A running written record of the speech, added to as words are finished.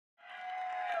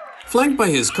Flanked by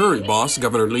his current boss,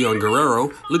 Governor Leon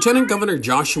Guerrero, Lieutenant Governor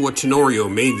Joshua Tenorio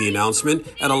made the announcement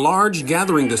at a large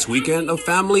gathering this weekend of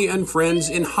family and friends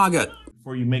in Hagat.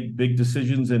 Before you make big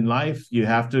decisions in life, you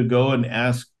have to go and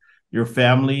ask your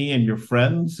family and your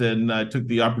friends. And I took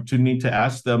the opportunity to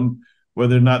ask them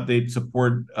whether or not they'd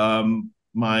support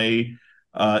my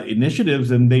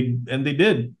initiatives, and they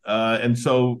did. And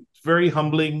so it's very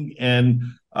humbling and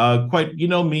quite,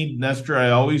 me, Nestor.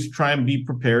 I always try and be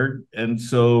prepared, and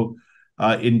so.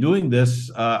 In doing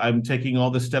this, I'm taking all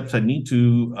the steps I need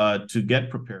to get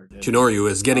prepared. Tenorio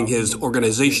is getting his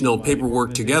organizational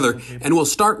paperwork together and will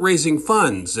start raising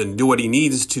funds and do what he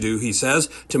needs to do, he says,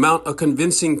 to mount a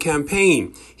convincing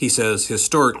campaign. He says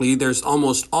historically there's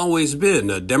almost always been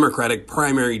a Democratic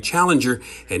primary challenger,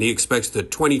 and he expects the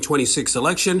 2026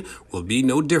 election will be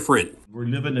no different. We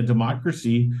live in a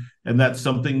democracy, and that's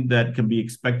something that can be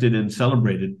expected and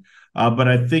celebrated. But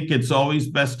I think it's always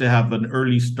best to have an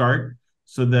early start,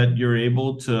 so that you're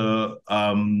able to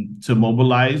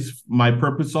mobilize. My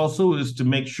purpose also is to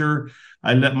make sure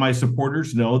I let my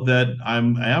supporters know that I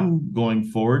am going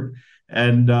forward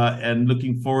and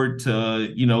looking forward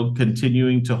to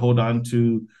continuing to hold on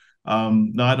to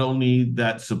not only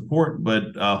that support,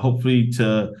 but hopefully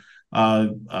to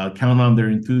count on their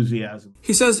enthusiasm.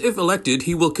 He says if elected,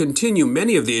 he will continue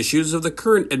many of the issues of the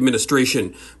current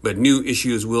administration, but new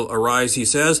issues will arise, he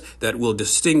says, that will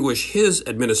distinguish his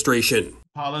administration.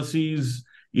 Policies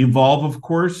evolve, of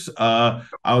course.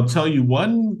 I'll tell you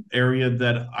one area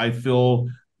that I feel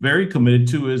very committed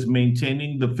to is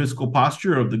maintaining the fiscal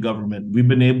posture of the government. We've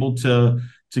been able to,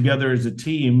 together as a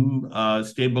team,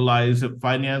 stabilize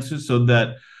finances so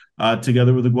that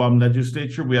together with the Guam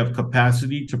legislature, we have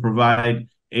capacity to provide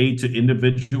aid to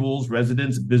individuals,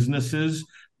 residents, businesses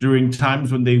during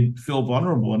times when they feel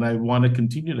vulnerable. And I want to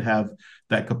continue to have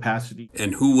that capacity.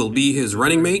 And who will be his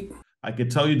running mate? I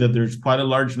could tell you that there's quite a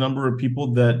large number of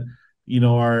people that,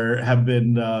 have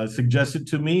been suggested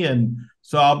to me. And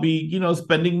so I'll be,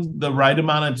 spending the right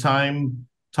amount of time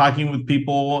talking with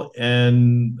people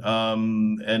and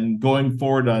going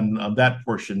forward on that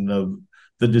portion of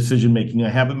the decision making. I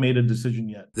haven't made a decision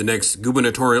yet. The next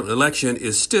gubernatorial election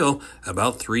is still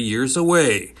about 3 years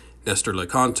away. Nestor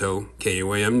Lecanto,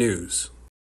 KUAM News.